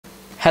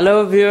Hello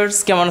viewers,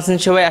 কেমন আছেন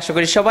সবাই? আশা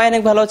করি সবাই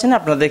অনেক ভালো আছেন।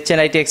 আপনারা দেখছেন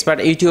আইটি এক্সপার্ট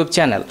ইউটিউব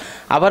চ্যানেল।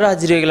 আবারও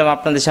হাজির হয়ে গেলাম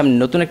আপনাদের সামনে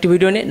নতুন একটি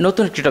ভিডিও নিয়ে,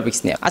 নতুন একটি টপিকস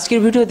নিয়ে। আজকের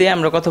ভিডিওতে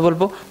আমরা কথা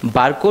বলবো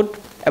বারকোড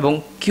এবং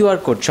কিউআর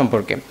কোড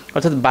সম্পর্কে।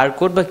 অর্থাৎ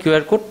বারকোড বা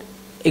কিউআর কোড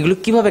এগুলো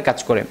কিভাবে কাজ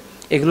করে,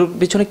 এগুলোর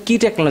পিছনে কী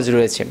টেকনোলজি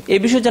রয়েছে, এই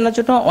বিষয়ে জানার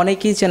জন্য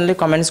অনেকেই চ্যানেলে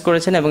কমেন্টস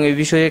করেছেন এবং এই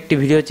বিষয়ে একটি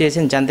ভিডিও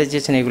চেয়েছেন, জানতে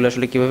চেয়েছেন এগুলো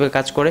আসলে কীভাবে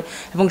কাজ করে।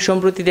 এবং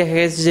সম্প্রতি দেখা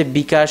গেছে যে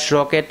বিকাশ,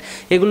 রকেট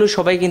এগুলো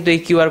সবাই কিন্তু এই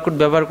কিউআর কোড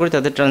ব্যবহার করে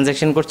তাদের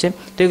ট্রানজ্যাকশন করছে।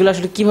 তো এগুলো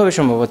আসলে কীভাবে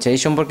সম্ভব হচ্ছে এই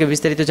সম্পর্কে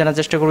বিস্তারিত জানার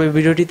চেষ্টা করবো এই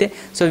ভিডিওটিতে।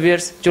 সো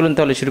ভিউয়ার্স, চলুন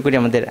তাহলে শুরু করি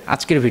আমাদের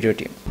আজকের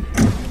ভিডিওটি।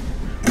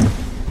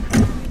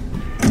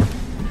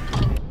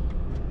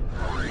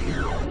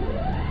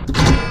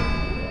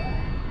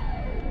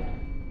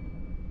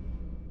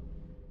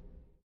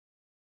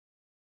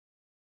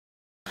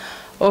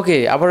 ওকে,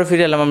 আবারও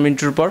ফিরে এলাম আমি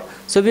মিন্টুর পর।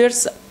 সো ভিউয়ার্স,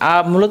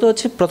 মূলত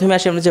হচ্ছে প্রথমে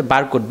আসি আমরা যে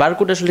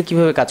বারকোড আসলে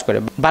কীভাবে কাজ করে।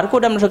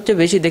 বারকোড আমরা সবচেয়ে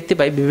বেশি দেখতে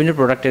পাই বিভিন্ন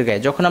প্রোডাক্টের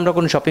গায়ে। যখন আমরা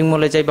কোনো শপিং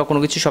মলে যাই বা কোনো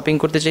কিছু শপিং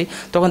করতে চাই,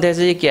 তখন দেখা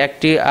যায় কি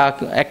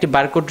একটি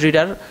বারকোড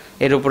রিডার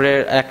এর উপরে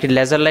একটি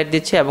লেজার লাইট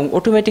দিচ্ছে এবং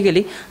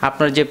অটোমেটিক্যালি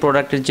আপনার যে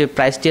প্রোডাক্টের যে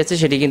প্রাইসটি আছে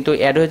সেটি কিন্তু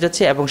অ্যাড হয়ে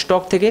যাচ্ছে এবং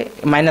স্টক থেকে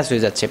মাইনাস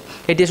হয়ে যাচ্ছে।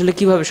 এটি আসলে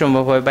কীভাবে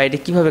সম্ভব হয় বা এটি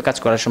কীভাবে কাজ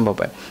করা সম্ভব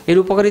হয়? এর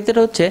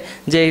উপকারিতাটা হচ্ছে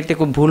যে এতে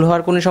খুব ভুল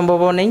হওয়ার কোনো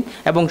সম্ভাবনা নেই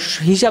এবং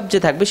হিসাব যে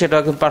থাকবে সেটাও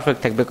একদম পারফেক্ট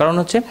থাকবে। কারণ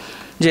হচ্ছে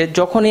যে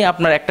যখনই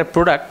আপনার একটা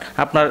প্রোডাক্ট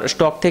আপনার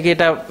স্টক থেকে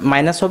এটা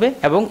মাইনাস হবে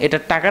এবং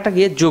এটার টাকাটা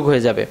গিয়ে যোগ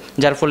হয়ে যাবে,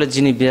 যার ফলে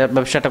যিনি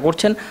ব্যবসাটা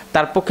করছেন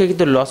তার পক্ষে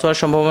কিন্তু লস হওয়ার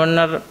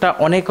সম্ভাবনাটা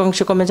অনেক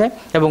অংশে কমে যায়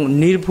এবং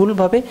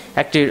নির্ভুলভাবে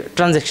একটি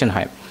ট্রানজ্যাকশন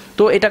হয়।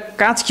 তো এটা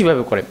কাজ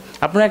কিভাবে করে?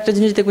 আপনারা একটা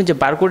জিনিস দেখবেন যে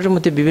বারকোডের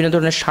মধ্যে বিভিন্ন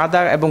ধরনের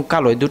সাদা এবং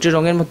কালো দুটি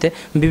রঙের মধ্যে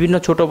বিভিন্ন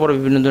ছোট বড়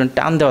বিভিন্ন ধরনের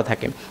টান দেওয়া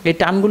থাকে। এই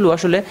টানগুলো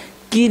আসলে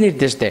কী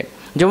নির্দেশ দেয়?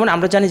 যেমন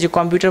আমরা জানি যে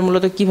কম্পিউটার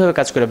মূলত কীভাবে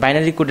কাজ করে,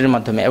 বাইনারি কোডের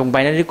মাধ্যমে। এবং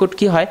বাইনারি কোড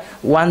কী হয়,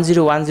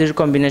 1010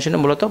 কম্বিনেশনে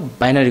মূলত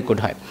বাইনারি কোড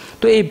হয়।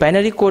 তো এই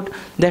বাইনারি কোড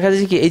দেখা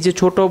যায় কি এই যে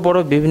ছোট বড়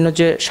বিভিন্ন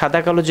যে সাদা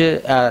কালো যে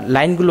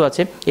লাইনগুলো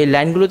আছে, এই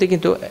লাইনগুলোতে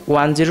কিন্তু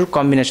 10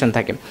 কম্বিনেশন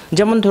থাকে।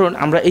 যেমন ধরুন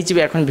আমরা এই যে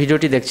এখন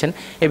ভিডিওটি দেখছেন,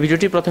 এই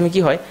ভিডিওটি প্রথমে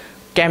কি হয়,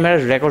 ক্যামেরা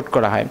রেকর্ড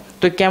করা হয়।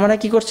 তো ক্যামেরা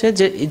কি করছে,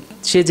 যে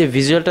সে যে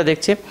ভিজুয়ালটা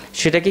দেখছে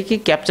সেটাকে কি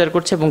ক্যাপচার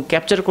করছে এবং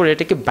ক্যাপচার করে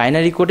এটাকে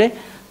বাইনারি কোডে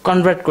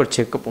কনভার্ট করছে,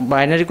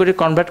 বাইনারি কোডে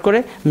কনভার্ট করে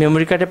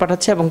মেমোরি কার্ডে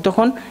পাঠাচ্ছে এবং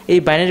তখন এই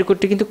বাইনারি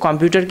কোডটি কিন্তু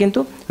কম্পিউটার কিন্তু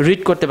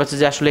রিড করতে পারছে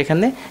যে আসলে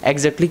এখানে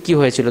এক্স্যাক্টলি কী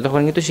হয়েছিল,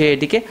 তখন কিন্তু সে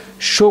এটিকে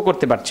শো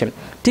করতে পারছে।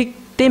 ঠিক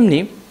তেমনি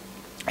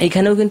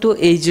এইখানেও কিন্তু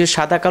এই যে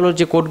সাদা কালোর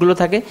যে কোডগুলো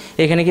থাকে,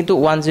 এখানে কিন্তু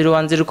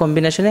 1010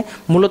 কম্বিনেশনে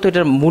মূলত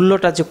এটার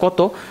মূল্যটা যে কত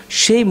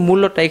সেই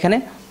মূল্যটা এখানে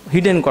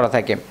হিডেন করা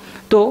থাকে।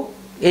 তো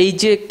এই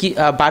যে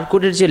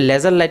বারকোডের যে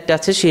লেজার লাইটটা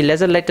আছে, সেই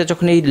লেজার লাইটটা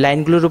যখন এই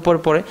লাইনগুলোর উপর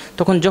পড়ে,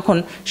 যখন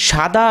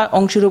সাদা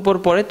অংশের উপর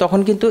পড়ে তখন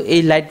কিন্তু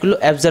এই লাইটগুলো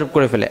অ্যাবজর্ব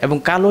করে ফেলে এবং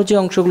কালো যে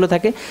অংশগুলো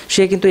থাকে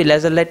সে কিন্তু এই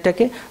লেজার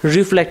লাইটটাকে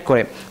রিফ্লেক্ট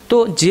করে। তো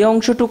যে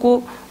অংশটুকু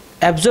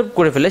অ্যাবজর্ব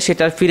করে ফেলে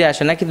সেটা ফিরে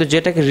আসে না, কিন্তু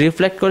যেটাকে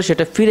রিফ্লেক্ট করে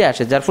সেটা ফিরে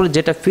আসে, যার ফলে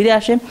যেটা ফিরে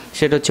আসে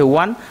সেটা হচ্ছে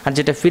 1 আর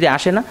যেটা ফিরে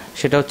আসে না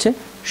সেটা হচ্ছে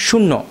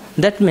 0।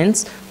 দ্যাট মিন্স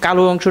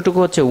কালো অংশটুকু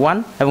হচ্ছে 1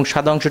 এবং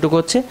সাদা অংশটুকু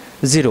হচ্ছে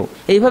 0।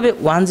 এইভাবে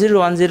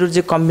 1010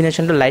 যে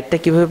কম্বিনেশনটা লাইটটা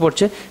কীভাবে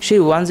পড়ছে, সেই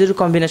 10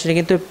 কম্বিনেশনে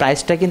কিন্তু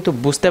প্রাইসটা কিন্তু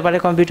বুঝতে পারে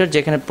কম্পিউটার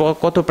যেখানে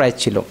কত প্রাইস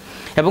ছিল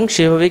এবং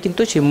সেভাবেই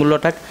কিন্তু সেই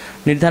মূল্যটা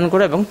নির্ধারণ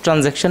করে এবং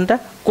ট্রানজ্যাকশনটা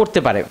করতে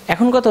পারে।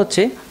 এখন কথা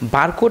হচ্ছে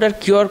বারকোড আর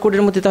কিউআর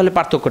কোডের মধ্যে তাহলে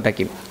পার্থক্যটা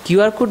কী?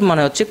 কিউআর কোড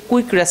মানে হচ্ছে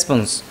কুইক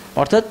রেসপন্স,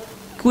 অর্থাৎ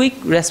কুইক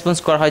রেসপন্স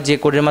করা হয় যে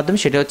কোডের মাধ্যমে,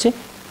 সেটা হচ্ছে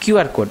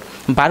কিউআর কোড।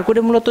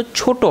 বারকোডে মূলত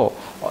ছোট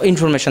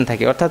ইনফরমেশন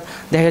থাকে, অর্থাৎ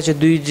দেখা যাচ্ছে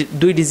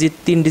 2 ডিজিট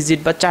 3 ডিজিট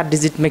বা 4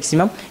 ডিজিট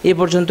ম্যাক্সিমাম এ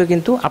পর্যন্ত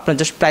কিন্তু আপনার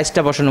জাস্ট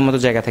প্রাইসটা বসানোর মতো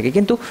জায়গা থাকে।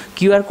 কিন্তু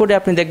কিউআর কোডে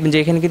আপনি দেখবেন যে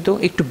এখানে কিন্তু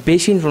একটু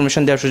বেশি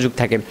ইনফরমেশন দেওয়ার সুযোগ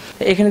থাকে।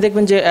 এখানে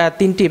দেখবেন যে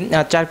 3টি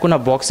 4 কোণা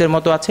বক্সের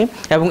মতো আছে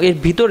এবং এর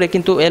ভিতরে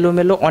কিন্তু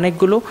এলোমেলো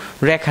অনেকগুলো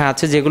রেখা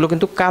আছে যেগুলো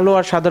কিন্তু কালো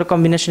আর সাদার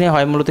কম্বিনেশনে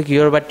হয় মূলত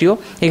কিউআর বারটিও।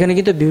 এখানে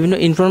কিন্তু বিভিন্ন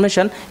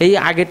ইনফরমেশন এই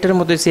আগেরটার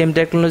মতো সেম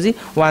টেকনোলজি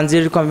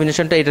 10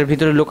 কম্বিনেশনটা এটার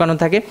ভিতরে লুকানো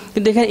থাকে,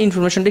 কিন্তু এখানে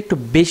ইনফরমেশনটা একটু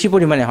বেশি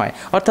পরিমাণে হয়।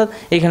 অর্থাৎ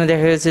এখানে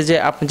দেখা যাচ্ছে যে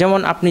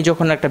আপনি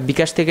যখন একটা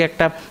বিকাশ থেকে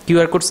একটা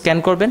কিউআর কোড স্ক্যান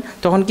করবেন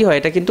তখন কি হয়,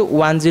 এটা কিন্তু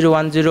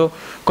 1010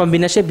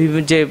 কম্বিনেশনে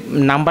যে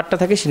নাম্বারটা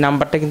থাকে সেই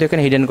নাম্বারটা কিন্তু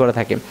এখানে হিডেন করা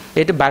থাকে।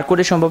 এটা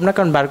বারকোডে সম্ভব না,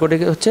 কারণ বারকোডে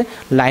হচ্ছে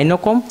লাইনও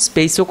কম,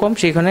 স্পেসও কম,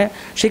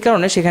 সেই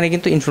কারণে সেখানে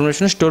কিন্তু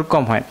ইনফরমেশন স্টোর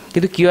কম হয়।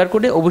 কিন্তু কিউআর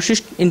কোডে অবশ্যই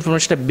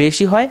ইনফরমেশনটা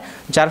বেশি হয়,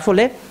 যার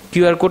ফলে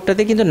কিউআর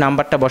কোডটাতে কিন্তু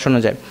নাম্বারটা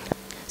বসানো যায়।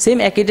 সেম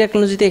একই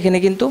টেকনোলজিতে এখানে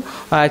কিন্তু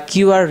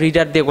কিউআর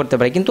রিডার দিয়ে করতে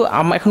পারে। কিন্তু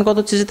এখন কথা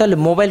হচ্ছে যে তাহলে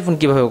মোবাইল ফোন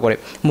কীভাবে করে?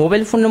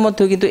 মোবাইল ফোনের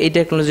মধ্যেও কিন্তু এই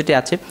টেকনোলজিটি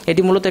আছে।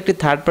 এটি মূলত একটি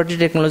থার্ড পার্টি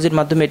টেকনোলজির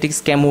মাধ্যমে এটি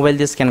মোবাইল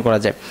দিয়ে স্ক্যান করা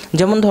যায়।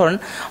 যেমন ধরুন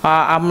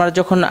আমরা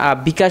যখন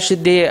বিকাশ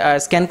দিয়ে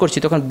স্ক্যান করছি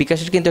তখন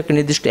বিকাশের কিন্তু একটা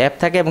নির্দিষ্ট অ্যাপ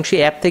থাকে এবং সেই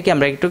অ্যাপ থেকে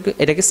আমরা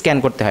এটাকে স্ক্যান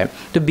করতে হয়।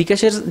 তো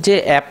বিকাশের যে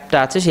অ্যাপটা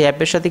আছে সেই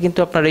অ্যাপের সাথে কিন্তু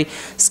আপনার এই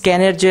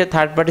স্ক্যানের যে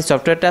থার্ড পার্টি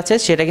সফটওয়্যারটা আছে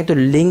সেটা কিন্তু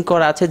লিঙ্ক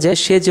করা আছে যে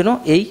সে যেন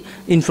এই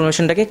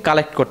ইনফরমেশনটাকে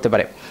কালেক্ট করতে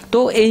পারে। তো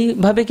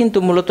এইভাবে কিন্তু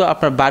মূলত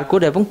আপনার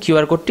বারকোড এবং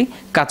কিউআর কোডটি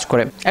কাজ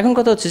করে। এখন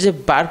কথা হচ্ছে যে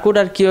বারকোড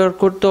আর কিউআর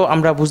কোড তো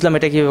আমরা বুঝলাম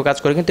এটা কীভাবে কাজ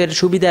করে, কিন্তু এর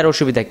সুবিধা আর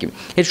অসুবিধা কী?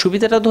 এর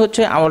সুবিধাটা তো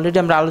হচ্ছে অলরেডি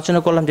আমরা আলোচনা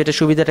করলাম, যেটা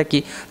সুবিধাটা কি,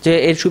 যে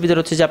এর সুবিধা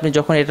হচ্ছে যে আপনি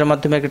যখন এটার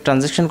মাধ্যমে একটা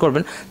ট্রানজ্যাকশন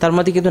করবেন তার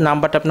মধ্যে কিন্তু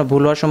নাম্বারটা আপনার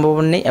ভুল হওয়ার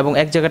সম্ভাবনা নেই এবং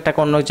এক জায়গার টাকা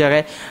অন্য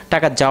জায়গায়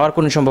টাকা যাওয়ার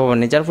কোনো সম্ভাবনা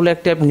নেই, যার ফলে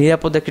একটা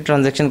নিরাপদ একটি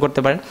ট্রানজ্যাকশন করতে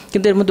পারেন।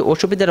 কিন্তু এর মধ্যে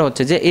অসুবিধাটা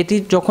হচ্ছে যে এটি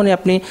যখনই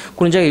আপনি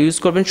কোনো জায়গায় ইউজ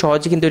করবেন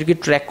সহজে কিন্তু এটিকে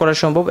ট্র্যাক করা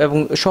সম্ভব এবং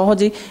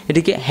সহজেই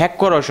এটিকে হ্যাক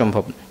করাও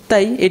সম্ভব।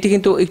 তাই এটি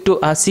কিন্তু একটু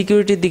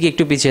সিকিউরিটির দিকে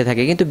একটু পিছিয়ে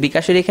থাকে। কিন্তু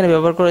বিকাশের এখানে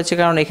ব্যবহার করা হয়েছে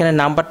কারণ এখানে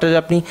নাম্বারটা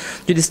আপনি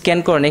যদি স্ক্যান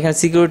করেন এখানে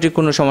সিকিউরিটির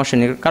কোনো সমস্যা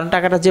নেই, কারণ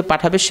টাকাটা যে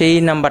পাঠাবে সেই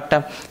নাম্বারটা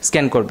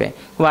স্ক্যান করবে,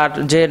 আর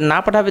যে না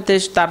পাঠাবে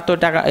তার তো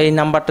টাকা এই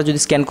নাম্বারটা যদি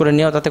স্ক্যান করে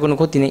নেওয়া তাতে কোনো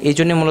ক্ষতি নেই। এই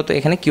জন্য মূলত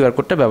এখানে কিউআর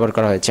কোডটা ব্যবহার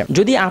করা হয়েছে।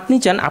 যদি আপনি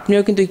চান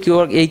আপনিও কিন্তু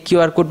এই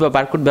কিউআর কোড বা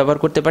বারকোড ব্যবহার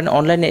করতে পারেন।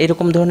 অনলাইনে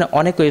এরকম ধরনের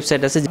অনেক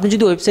ওয়েবসাইট আছে, আপনি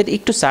যদি ওয়েবসাইট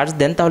একটু সার্চ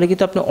দেন তাহলে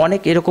কিন্তু আপনি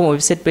অনেক এরকম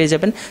ওয়েবসাইট পেয়ে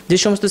যাবেন যে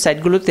সমস্ত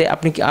সাইটগুলোতে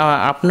আপনি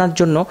আপনার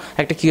জন্য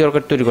একটা কিউআর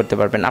কোড তৈরি করতে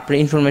পারবেন।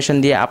 আপনার ইনফরমেশন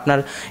দিয়ে আপনার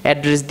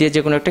অ্যাড্রেস দিয়ে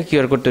যে কোনো একটা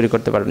কিউআর কোড তৈরি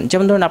করতে পারবেন।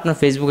 যেমন ধরুন আপনার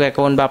ফেসবুক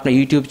অ্যাকাউন্ট বা আপনার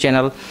ইউটিউব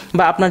চ্যানেল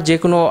বা আপনার যে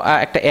কোনো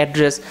একটা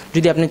অ্যাড্রেস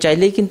যদি আপনি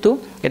চাইলেই কিন্তু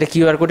এটা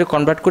কিউআর কোডে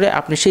কনভার্ট করে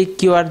আপনি সেই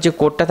কিউআর যে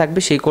কোডটা থাকবে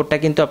সেই কোডটা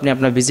কিন্তু আপনি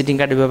আপনার ভিজিটিং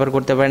কার্ডে ব্যবহার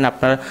করতে পারেন,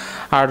 আপনার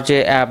আর যে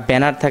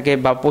ব্যানার থাকে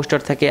বা পোস্টার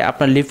থাকে,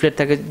 আপনার লিফলেট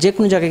থাকে, যে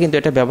কোনো জায়গায় কিন্তু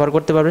এটা ব্যবহার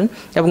করতে পারবেন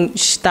এবং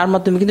তার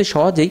মাধ্যমে কিন্তু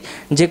সহজেই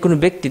যে কোনো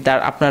ব্যক্তি তার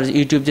আপনার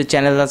ইউটিউব যে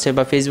চ্যানেল আছে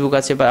বা ফেসবুক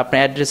আছে বা আপনার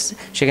অ্যাড্রেস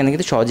সেখানে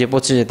কিন্তু সহজে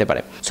পৌঁছে যেতে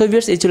পারে। সো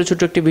ভিউয়ার্স, এই ছিল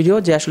ছোট্ট একটি ভিডিও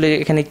যে আসলে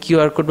এখানে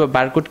কিউআর কোড বা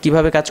বারকোড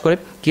কীভাবে কাজ করে,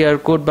 কিউআর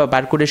কোড বা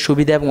বারকোডের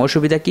সুবিধা এবং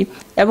অসুবিধা কী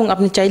এবং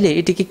আপনি চাইলে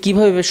এটিকে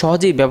কীভাবে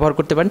সহজেই ব্যবহার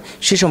করতে পারেন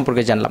সে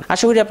সম্পর্কে জানলাম।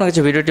 আশা করি আপনার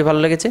কাছে ভিডিওটি ভালো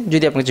লেগেছে।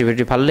 যদি আপনার কাছে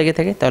ভিডিওটি ভালো লেগে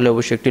থাকে তাহলে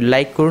অবশ্যই একটি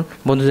লাইক করুন,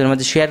 বন্ধুদের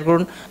মাঝে শেয়ার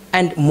করুন,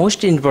 অ্যান্ড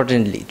মোস্ট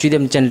ইম্পর্টেন্টলি যদি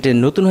আপনি চ্যানেলটি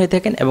নতুন হয়ে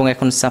থাকেন এবং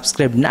এখন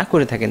সাবস্ক্রাইব না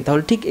করে থাকেন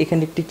তাহলে ঠিক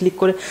এখানে একটি ক্লিক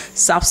করে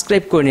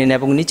সাবস্ক্রাইব করে নিন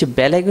এবং নিচে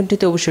বেল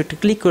আইকনটিতে অবশ্যই একটি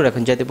ক্লিক করে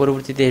রাখুন যাতে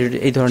পরবর্তীতে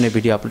এই ধরনের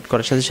ভিডিও আপলোড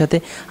করার সাথে সাথে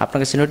আপনার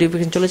কাছে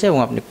নোটিফিকেশন চলে যায় এবং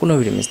আপনি কোনো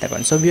ভিডিও মিস না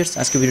করেন। সো ভিউয়ার্স,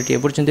 আজকে ভিডিওটি এ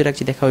পর্যন্তই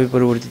রাখছি। দেখা হবে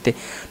পরবর্তীতে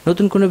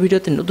নতুন কোনো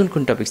ভিডিওতে নতুন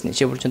কোনো টপিকস নিয়ে।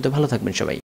 সে পর্যন্ত ভালো থাকবেন সবাই।